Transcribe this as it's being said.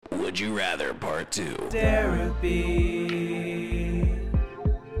Would You Rather Part 2. Therapy.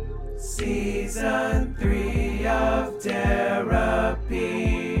 Season 3 of Therapy.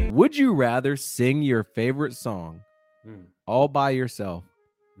 Would you rather sing your favorite song all by yourself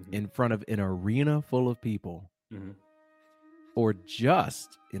in front of an arena full of people or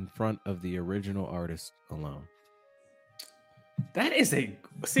just in front of the original artist alone? That is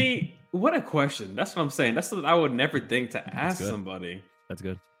what a question. That's what I'm saying. That's what I would never think to ask somebody. That's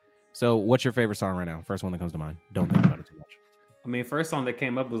good. So what's your favorite song right now? First one that comes to mind. Don't think about it too much. I mean, first song that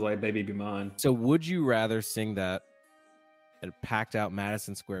came up was like Baby Be Mine. So would you rather sing that at a packed out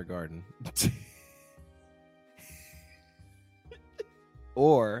Madison Square Garden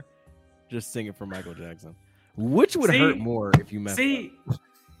or just sing it for Michael Jackson? Which would hurt more if you messed up?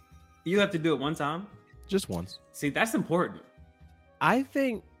 You have to do it one time? Just once. See, that's important. I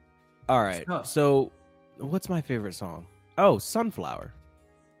think, all right, so what's my favorite song? Oh, Sunflower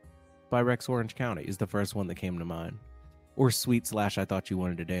by Rex Orange County is the first one that came to mind. Or Sweet / I Thought You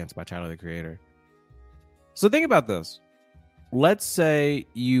Wanted to Dance by Tyler, the Creator. So think about this. Let's say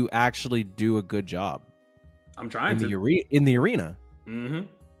you actually do a good job. I'm trying in the arena. Mm-hmm.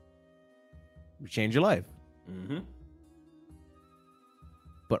 You change your life. Mm-hmm.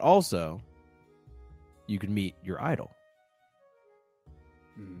 But also, you could meet your idol.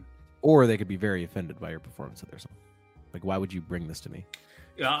 Mm-hmm. Or they could be very offended by your performance of their song. Like, why would you bring this to me?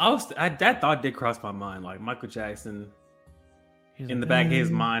 Yeah, that thought did cross my mind. Like Michael Jackson, in the back of his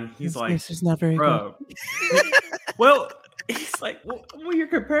mind, he's like, "This is not very good." Well, he's like, well, you're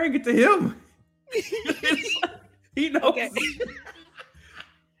comparing it to him. He knows. Okay.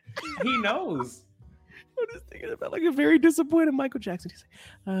 He knows. I'm just thinking about like a very disappointed Michael Jackson.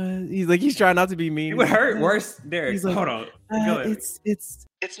 He's trying not to be mean. It would hurt worse. Derek, he's like, hold on.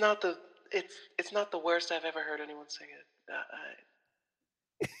 It's not the worst I've ever heard anyone sing it.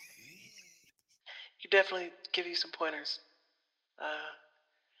 You definitely give you some pointers.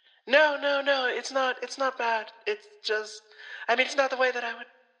 No, it's not bad. It's just, it's not the way that I would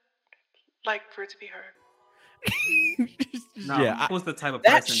like for it to be heard. Was the type of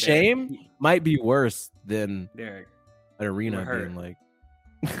that person shame might be worse than Derek an arena being like.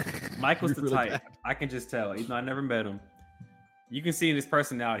 Michael's the really type. bad. I can just tell, even though I never met him. You can see in his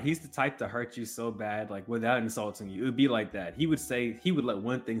personality, he's the type to hurt you so bad, like without insulting you. It would be like that. He would let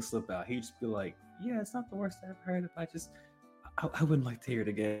one thing slip out. He'd just be like, "Yeah, it's not the worst I've heard. If I wouldn't like to hear it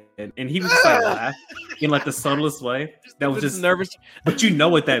again." And he would just like laugh in like the subtlest way. That was just nervous. But you know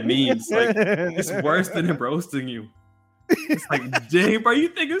what that means. Like, it's worse than him roasting you. It's like, dang, bro, you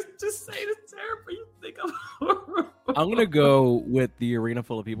think it's just saying it's terrible? You think I'm horrible? I'm gonna go with the arena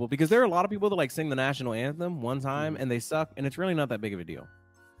full of people because there are a lot of people that like sing the national anthem one time and they suck, and it's really not that big of a deal,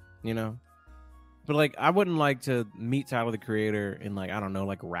 you know. But like, I wouldn't like to meet Tyler, the Creator, and like, I don't know,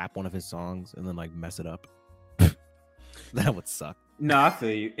 like rap one of his songs and then like mess it up. That would suck. No, I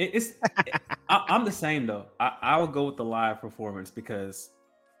feel you. I'm the same though. I would go with the live performance because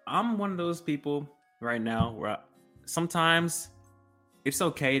I'm one of those people right now where sometimes it's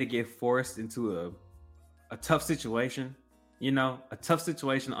okay to get forced into a tough situation, a tough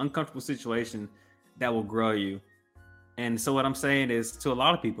situation, uncomfortable situation that will grow you. And so what I'm saying is, to a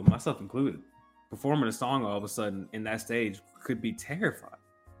lot of people, myself included, performing a song all of a sudden in that stage could be terrifying.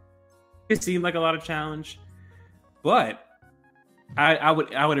 It seemed like a lot of challenge, but I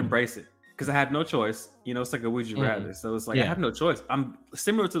would embrace it because I had no choice. It's like a would you rather. So it's like, I have no choice. I'm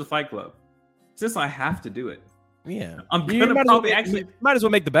similar to the Fight Club. Since I have to do it, I'm gonna might as well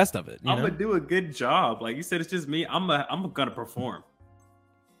make the best of it. I'm gonna do a good job. Like you said, it's just me. I'm gonna perform.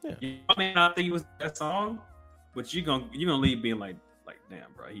 Yeah. I may not think it was that song, but you're gonna leave being like,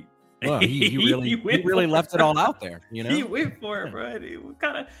 damn, bro. He really left it all out there. He went for it, bro.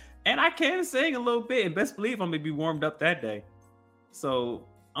 And I can sing a little bit. And best believe I'm gonna be warmed up that day. So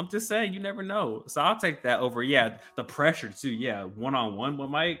I'm just saying, you never know. So I'll take that over. Yeah, the pressure too. Yeah, one-on-one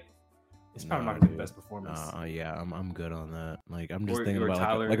with Mike. It's probably not gonna be the best performance. I'm good on that. Like, I'm just thinking or about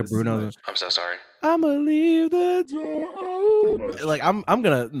Tyler, like a Bruno. I'm so sorry. I'ma leave the door. Like I'm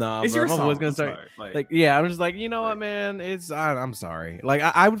gonna It's bro, your I'm song. always gonna start. I'm just like, you know what, man? I'm sorry. Like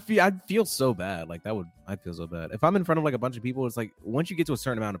I'd feel so bad. Like I'd feel so bad if I'm in front of like a bunch of people. It's like once you get to a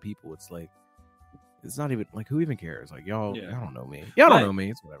certain amount of people, it's like it's not even like who even cares? Like y'all don't know me. Y'all don't know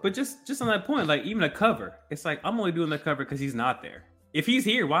me. It's whatever. But just on that point, like even a cover, it's like I'm only doing the cover because he's not there. If he's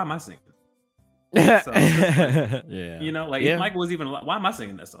here, why am I singing? So, if Mike was even, why am I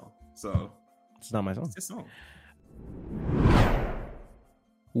singing that song? So it's not my song. It's his song.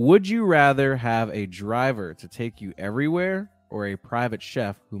 Would you rather have a driver to take you everywhere or a private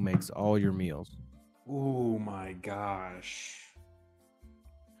chef who makes all your meals? Oh my gosh.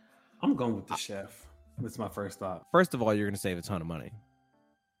 I'm going with the chef. That's my first thought. First of all, you're going to save a ton of money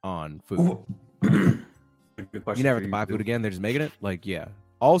on food. Good question. You never have to buy food again. They're just making it. Like, yeah.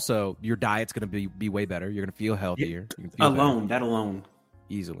 Also, your diet's going to be way better. You're going to feel healthier. You can feel alone. better. That alone.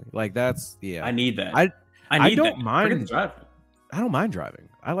 Easily. Like, that's, yeah. I need that. I don't mind driving. I don't mind driving.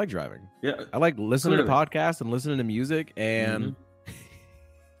 I like driving. Yeah. I like listening to podcasts and listening to music and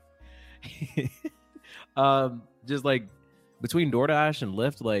just like between DoorDash and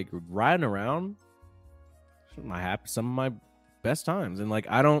Lyft, like riding around, some of my best times. And like,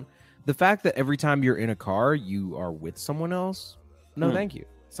 the fact that every time you're in a car, you are with someone else. No, thank you.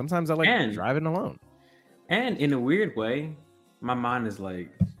 Sometimes I like driving alone. And in a weird way, my mind is like,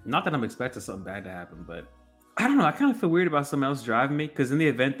 not that I'm expecting something bad to happen, but I don't know. I kind of feel weird about someone else driving me because in the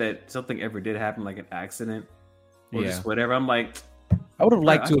event that something ever did happen, like an accident or just whatever, I'm like, I would have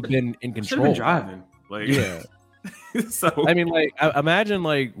liked to have been in control. Been driving. Like, yeah. So I mean, like, imagine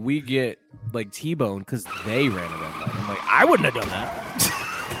like we get like T-boned because they ran a red light. I'm like, I wouldn't have done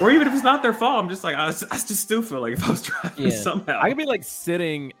that. Or even if it's not their fault, I'm just like, I just still feel like if I was driving somehow, I could be like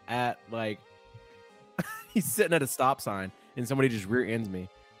sitting at like he's sitting at a stop sign and somebody just rear ends me.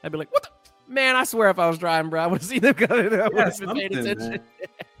 I'd be like, what the? Man, I swear if I was driving, bro, I would have seen them coming. I would have been paying attention.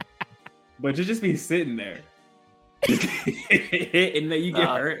 But you just be sitting there. And then you get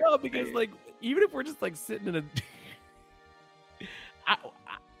hurt. No, because like even if we're just like sitting in a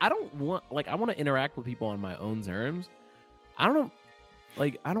I don't want like I want to interact with people on my own terms. I don't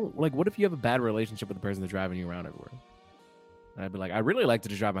like what if you have a bad relationship with the person that's driving you around everywhere? And I'd be like, I really like to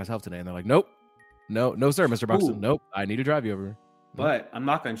just drive myself today. And they're like, nope. No, sir, Mr. Buxton. Nope. I need to drive you over. But I'm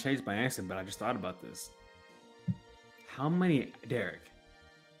not going to change my answer, but I just thought about this. How many, Derek,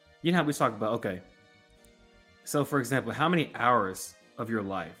 you know how we talk about, okay, so for example, how many hours of your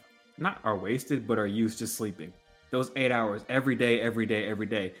life, not are wasted, but are used just sleeping? Those 8 hours every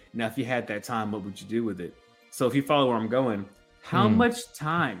day. Now, if you had that time, what would you do with it? So if you follow where I'm going, how much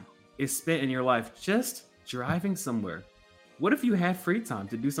time is spent in your life just driving somewhere? What if you had free time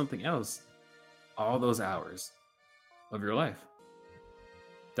to do something else all those hours of your life?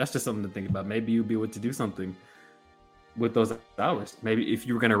 That's just something to think about. Maybe you'd be able to do something with those hours. Maybe if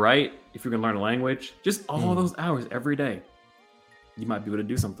you were going to write, if you're going to learn a language, just all those hours every day, you might be able to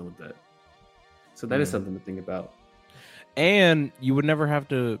do something with that. So that is something to think about. And you would never have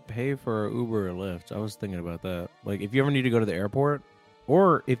to pay for Uber or Lyft. I was thinking about that. Like if you ever need to go to the airport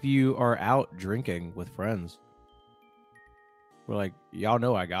or if you are out drinking with friends, we're like, y'all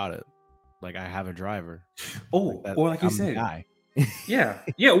know I got it. Like I have a driver. Oh, or like you said, guy. Yeah.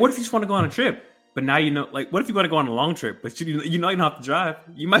 What if you just want to go on a trip? But now you know, like, what if you want to go on a long trip, but you know you don't have to drive?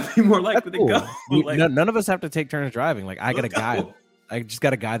 You might be more likely to go. Like, none of us have to take turns driving. Like, I got a guy. I just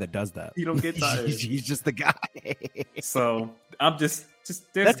got a guy that does that. You don't get tired. He's just the guy. So I'm just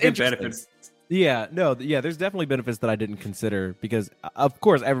there's good benefits. Yeah, no, yeah. There's definitely benefits that I didn't consider because, of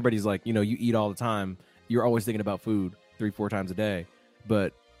course, everybody's like, you eat all the time. You're always thinking about food 3-4 times a day,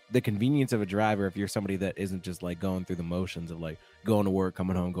 but the convenience of a driver, if you're somebody that isn't just like going through the motions of like going to work,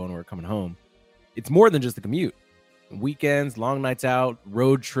 coming home, going to work, coming home. It's more than just the commute. Weekends, long nights out,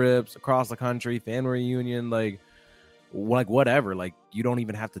 road trips across the country, family reunion, like whatever. Like you don't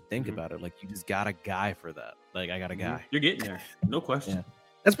even have to think about it. Like you just got a guy for that. Like I got a guy. You're getting there, no question. Yeah.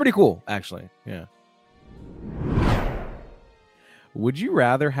 That's pretty cool, actually. Yeah. Would you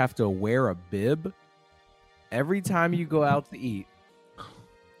rather have to wear a bib every time you go out to eat?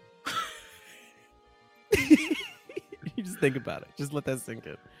 You just think about it. Just let that sink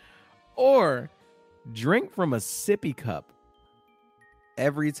in. Or drink from a sippy cup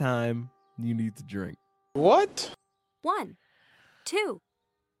every time you need to drink. What? 1, 2,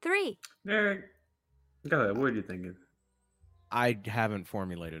 3. Derek, go ahead. What are you thinking? I haven't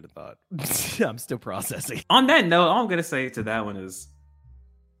formulated a thought. I'm still processing. On that note, all I'm gonna say to that one is,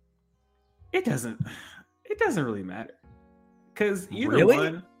 it doesn't really matter, because either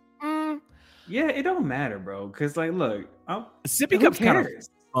one. Yeah, it don't matter, bro. Because like, look, sippy cup's kind of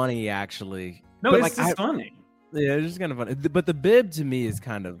funny, actually. No, it's just funny. Yeah, it's just kind of funny. But the bib to me is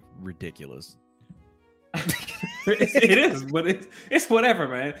kind of ridiculous. It is, but it's whatever,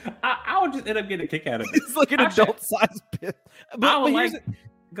 man. I would just end up getting a kick out of it. It's like an adult-sized bib. But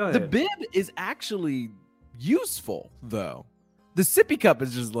go ahead. The bib is actually useful, though. The sippy cup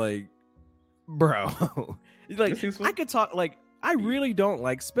is just like, bro. Like I could talk like. I really don't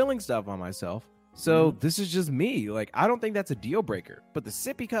like spilling stuff on myself. So this is just me. Like, I don't think that's a deal breaker. But the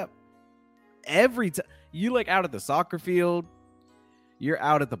sippy cup, every time you like out at the soccer field, you're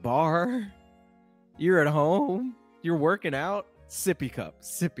out at the bar, you're at home, you're working out, sippy cup,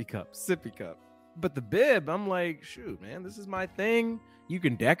 sippy cup, sippy cup. But the bib, I'm like, shoot, man, this is my thing. You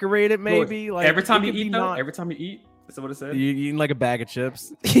can decorate it maybe. Well, like every time you it can eat, be though. not- Every time you eat, that's what it said. you eating like a bag of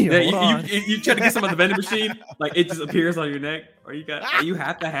chips. Yeah, Hold on. you try to get some of the vending machine, like it just appears on your neck, or you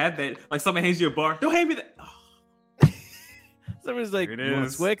have to have that. Like someone hands you a bar, don't hand me that. Oh, Somebody's like, Here it "You want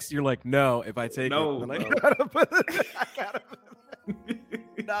is. Twix?" You're like, "No." If I take No, it, then I bro. gotta put it. I gotta put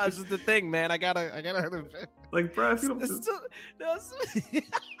it. No, it's just the thing, man. I gotta. like, bro, if you don't It's just- still- no, it's-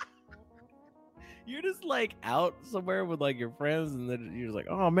 You're just like out somewhere with like your friends, and then you're just like,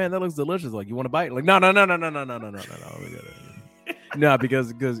 "Oh man, that looks delicious." Like, you want to bite? Like, no. No,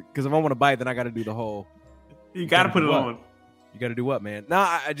 because if I want to bite, then I got to do the whole. you gotta put it what? on. You got to do what, man? No,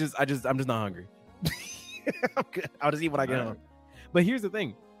 I'm just not hungry. I'm good. I'll just eat what I get on. But here's the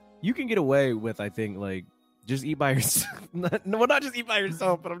thing: you can get away with, I think, like just eat by yourself. Not just eat by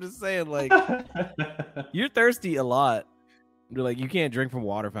yourself, but I'm just saying, like, you're thirsty a lot. You're like, you can't drink from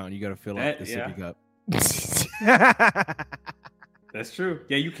water fountain. You got to fill up the sippy cup. That's true.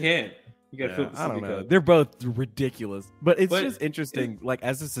 Yeah, you can. You gotta fill the I don't sippy know. cup. They're both ridiculous, but it's But just interesting. Like,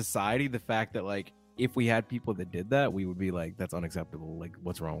 as a society, the fact that like if we had people that did that, we would be like, that's unacceptable. Like,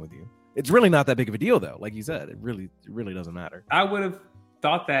 what's wrong with you? It's really not that big of a deal, though. Like you said, it really doesn't matter. I would have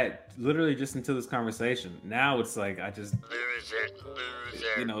thought that literally just until this conversation. Now it's like I just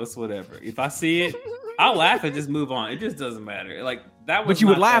you know, it's whatever. If I see it, I'll laugh and just move on. It just doesn't matter. Like that was. But you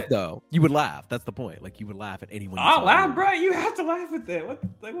would not laugh that- though. You would laugh. That's the point. Like you would laugh at anyone. you I'll saw. laugh, bro. You have to laugh at that.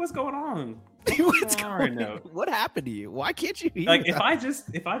 What's going on? What's going on going right on? now? What happened to you? Why can't you eat? Like if I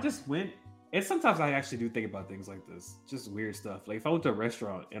just went, and sometimes I actually do think about things like this, just weird stuff. Like if I went to a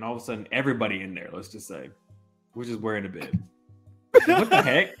restaurant and all of a sudden everybody in there, let's just say, was just wearing a bib. What the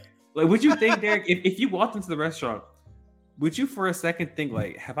heck? Like, would you think, Derek, if you walked into the restaurant, would you for a second think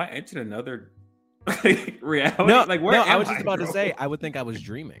like, have I entered another reality? No, like where no, am I was just about to bro? say, I would think I was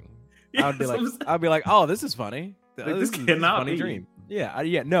dreaming. Yeah, I'd be so like, it's- I'd be like, oh, this is funny. Like, Oh, this is a cannot funny be. dream. Yeah,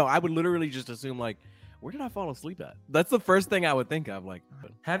 yeah. No, I would literally just assume like, where did I fall asleep at? That's the first thing I would think of. Like,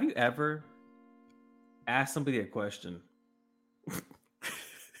 Have you ever asked somebody a question?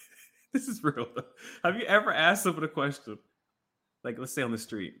 This is real. Though. Have you ever asked someone a question, like let's say on the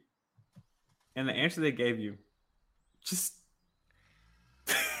street, and the answer they gave you, just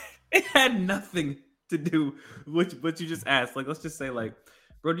it had nothing to do with what you just asked. Like let's just say, like,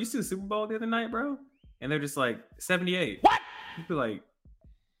 bro, did you see the Super Bowl the other night, bro? And they're just like 78. What? You'd be like,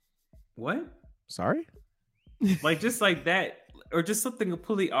 what? sorry. Like just like that, or just something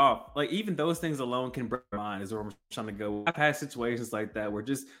completely off. Like even those things alone can break my mind. Is where I'm trying to go. I've had situations like that where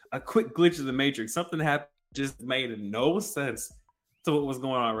just a quick glitch of the matrix, something happened, just made no sense to what was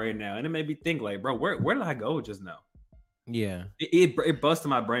going on right now, and it made me think like, bro, where did I go just now? Yeah. It busted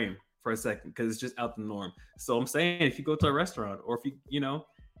my brain for a second because it's just out the norm. So I'm saying, if you go to a restaurant or if you know,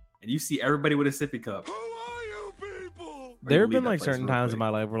 and you see everybody with a sippy cup. There have been like certain times in my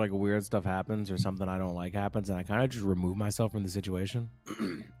life where like weird stuff happens or something I don't like happens, and I kind of just remove myself from the situation.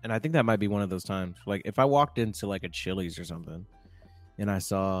 And I think that might be one of those times. Like if I walked into like a Chili's or something, and I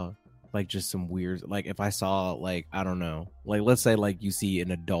saw like just some weird, like if I saw like, I don't know, like let's say like you see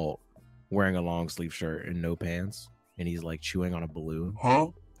an adult wearing a long sleeve shirt and no pants, and he's like chewing on a balloon. Huh?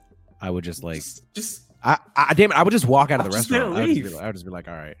 I would just like just. Damn it, I would just walk out of the Just restaurant. gonna leave. I would just be like,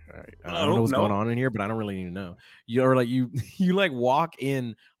 all right. I don't know what's going on in here, but I don't really need to know. You're like you like walk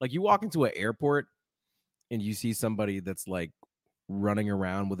in, like you walk into an airport and you see somebody that's like running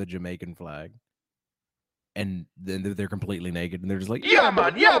around with a Jamaican flag, and then they're completely naked and they're just like, yeah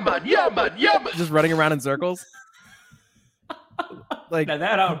man, just running around in circles. Like Now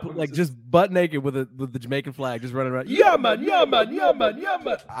that out, like just butt naked with the Jamaican flag, just running around. Yeah man.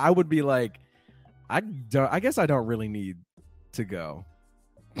 I would be like, I guess I don't really need to go.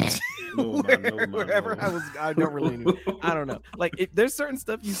 Wherever I was, I don't really need. I don't know. Like, there's certain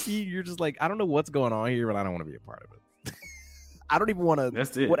stuff you see, you're just like, I don't know what's going on here, but I don't want to be a part of it. I don't even want to.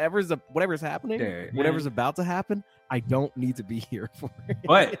 That's it. Whatever's happening, whatever's about to happen, I don't need to be here for it.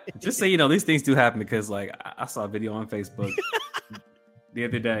 But just so you know, these things do happen because, like, I saw a video on Facebook the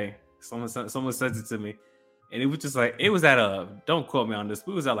other day. Someone sent it to me, and it was just like, it was at a, don't quote me on this,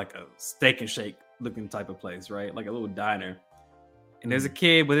 but it was at like a Steak and Shake looking type of place, right? Like a little diner. And there's a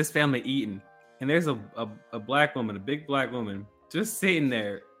kid with his family eating, and there's a black woman, a big black woman, just sitting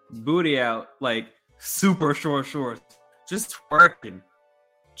there, booty out, like super short shorts, just twerking,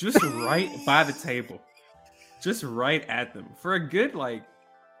 just right by the table, just right at them for a good like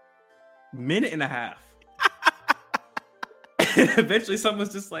minute and a half. And eventually,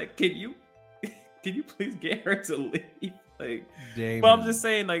 someone's just like, "Can you please get her to leave?" Like, Damon. but I'm just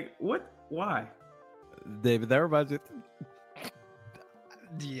saying, like, what? Why? David, that reminds me.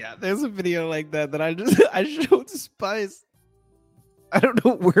 Yeah, there's a video like that I showed to Spice, I don't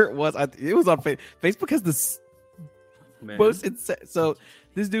know where it was. It was on Facebook. Facebook has this most insane. So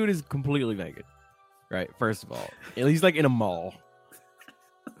this dude is completely naked, right? First of all, and he's like in a mall.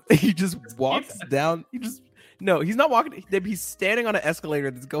 He just walks down. He's not walking. He's standing on an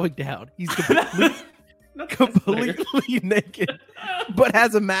escalator that's going down. He's completely naked, but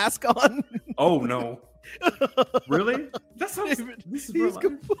has a mask on. Oh no! Really? That's how he's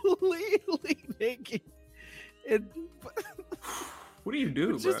completely naked. And what do you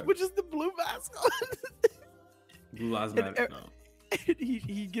do, with just the blue mask on? Blue lives matter. No. And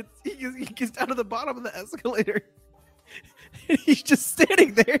he gets down to the bottom of the escalator. And he's just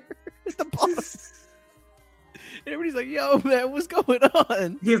standing there at the bottom. And everybody's like, "Yo, man, what's going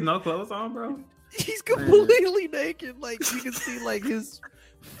on?" He has no clothes on, bro. He's completely naked. Like you can see, like his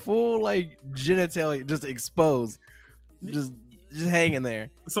full like genitalia just exposed, just hanging there.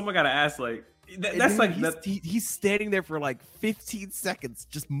 Someone gotta ask, like, that's like he's standing there for like 15 seconds,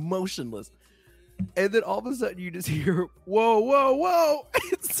 just motionless. And then all of a sudden you just hear, whoa, whoa, whoa.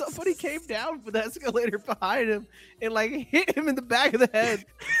 And somebody came down from the escalator behind him and like hit him in the back of the head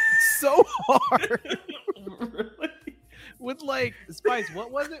so hard. Really? With like, Spice,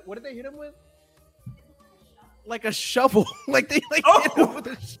 what was it? What did they hit him with? Like a shovel. Like they hit him with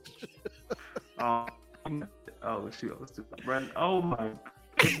a oh shoot. Oh my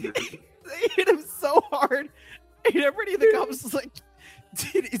goodness. They hit him so hard. And everybody in the comments was like,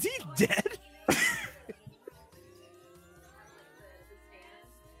 dude, is he dead?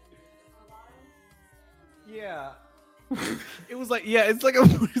 Yeah. It was like, it's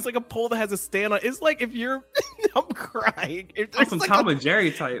like a pole that has a stand on. It's like if you're I'm crying. It's some like Tom and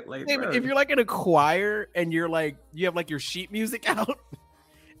Jerry type. Like if you're like in a choir and you're like you have like your sheet music out.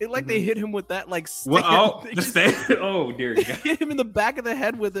 It like they hit him with that like stand. Oh dear God. Hit him in the back of the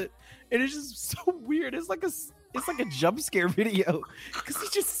head with it. And it's just so weird. It's like a jump scare video because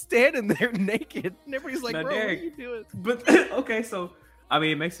he's just standing there naked and everybody's like, now, bro, Derek, what are you doing? But okay, so I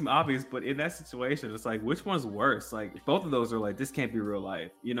mean, it makes him obvious, but in that situation, it's like, which one's worse? Like, both of those are like, this can't be real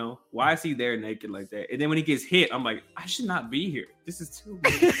life, you know? Why is he there naked like that? And then when he gets hit, I'm like, I should not be here. This is too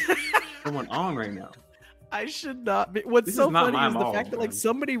much going on right now. I should not be. What's so funny is the fact that like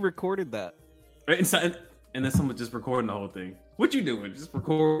somebody recorded that. And then someone just recording the whole thing. What you doing? Just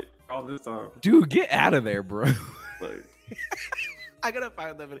record all this time. Dude, get out of there, bro. Like, I gotta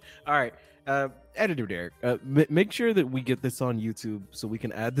find that video. All right. Editor Derek, make sure that we get this on YouTube so we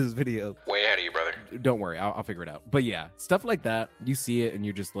can add this video. Way ahead of you, brother. Don't worry, I'll figure it out. But yeah, stuff like that, you see it and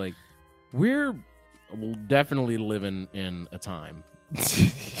you're just like, we're definitely living in a time.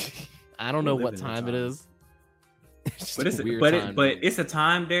 I don't know what time it is. But it's a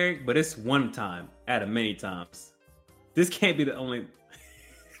time, Derek. But it's one time out of many times. This can't be the only.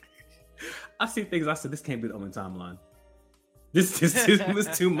 I see things. I said this can't be the only timeline. This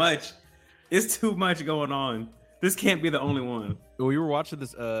was too much. It's too much going on. This can't be the only one. We were watching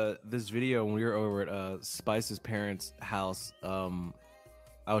this video when we were over at Spice's parents' house. I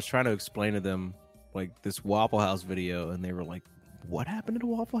was trying to explain to them like this Waffle House video, and they were like, "What happened at a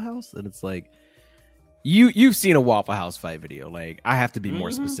Waffle House?" And it's like, you've seen a Waffle House fight video. Like, I have to be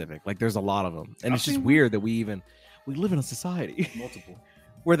more specific. Like, there's a lot of them, and it's just weird that we live in a society multiple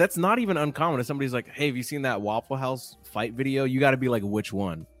where that's not even uncommon. If somebody's like, "Hey, have you seen that Waffle House fight video?" You got to be like, "Which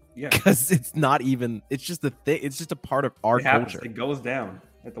one?" Yeah, because it's not even. It's just a thing. It's just a part of our culture. It goes down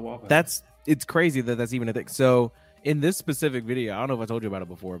at the Waffle House. It's crazy that's even a thing. So in this specific video, I don't know if I told you about it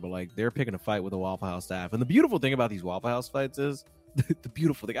before, but like they're picking a fight with the Waffle House staff, and the beautiful thing about these Waffle House fights is the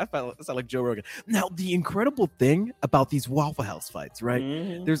beautiful thing. I sound like Joe Rogan. Now, the incredible thing about these Waffle House fights, right?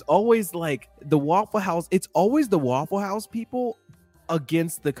 Mm-hmm. There's always like the Waffle House. It's always the Waffle House people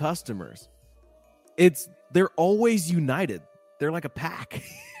against the customers. They're always united. They're like a pack.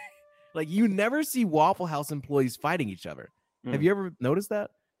 Like, you never see Waffle House employees fighting each other. Have you ever noticed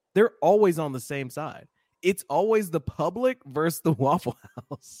that? They're always on the same side. It's always the public versus the Waffle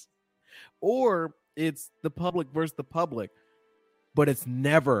House. Or it's the public versus the public. But it's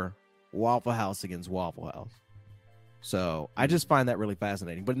never Waffle House against Waffle House. So I just find that really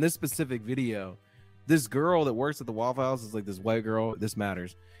fascinating. But in this specific video, this girl that works at the Waffle House is like this white girl. This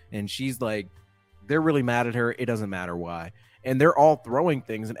matters. And she's like, they're really mad at her. It doesn't matter why. And they're all throwing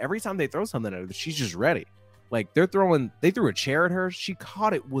things. And every time they throw something at her, she's just ready. Like they threw a chair at her. She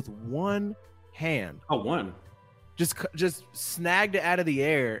caught it with one hand. Oh, one. Just snagged it out of the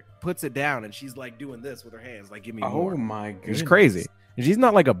air, puts it down, and she's like doing this with her hands, like, give me more. Oh my goodness. It's crazy. And she's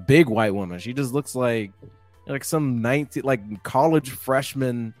not like a big white woman. She just looks like some college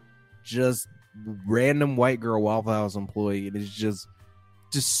freshman, just random white girl Waffle House employee. And it's just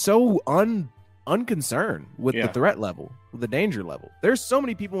so unconcerned with the threat level, with the danger level. There's so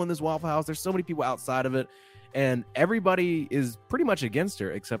many people in this Waffle House. There's so many people outside of it. And everybody is pretty much against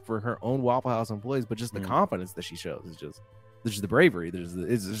her except for her own Waffle House employees. But just the confidence that she shows is just the bravery.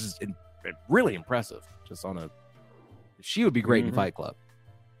 It's just really impressive. Just on she would be great in Fight Club.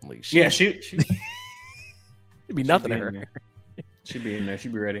 Like she'd be nothing to her. She'd be in there.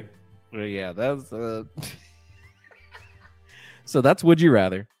 She'd be ready. Well, yeah, that's so that's Would You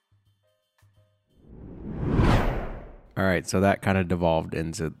Rather. All right, so that kind of devolved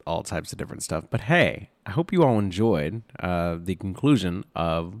into all types of different stuff. But hey, I hope you all enjoyed the conclusion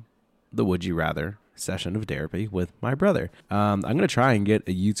of the Would You Rather session of therapy with my brother. I'm going to try and get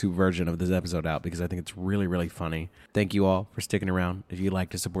a YouTube version of this episode out because I think it's really, really funny. Thank you all for sticking around. If you'd like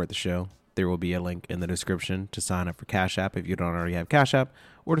to support the show, there will be a link in the description to sign up for Cash App if you don't already have Cash App,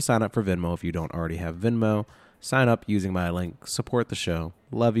 or to sign up for Venmo if you don't already have Venmo. Sign up using my link. Support the show.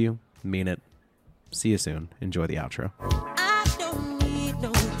 Love you. Mean it. See you soon. Enjoy the outro. I don't need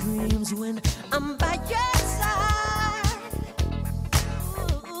no dreams when I'm by your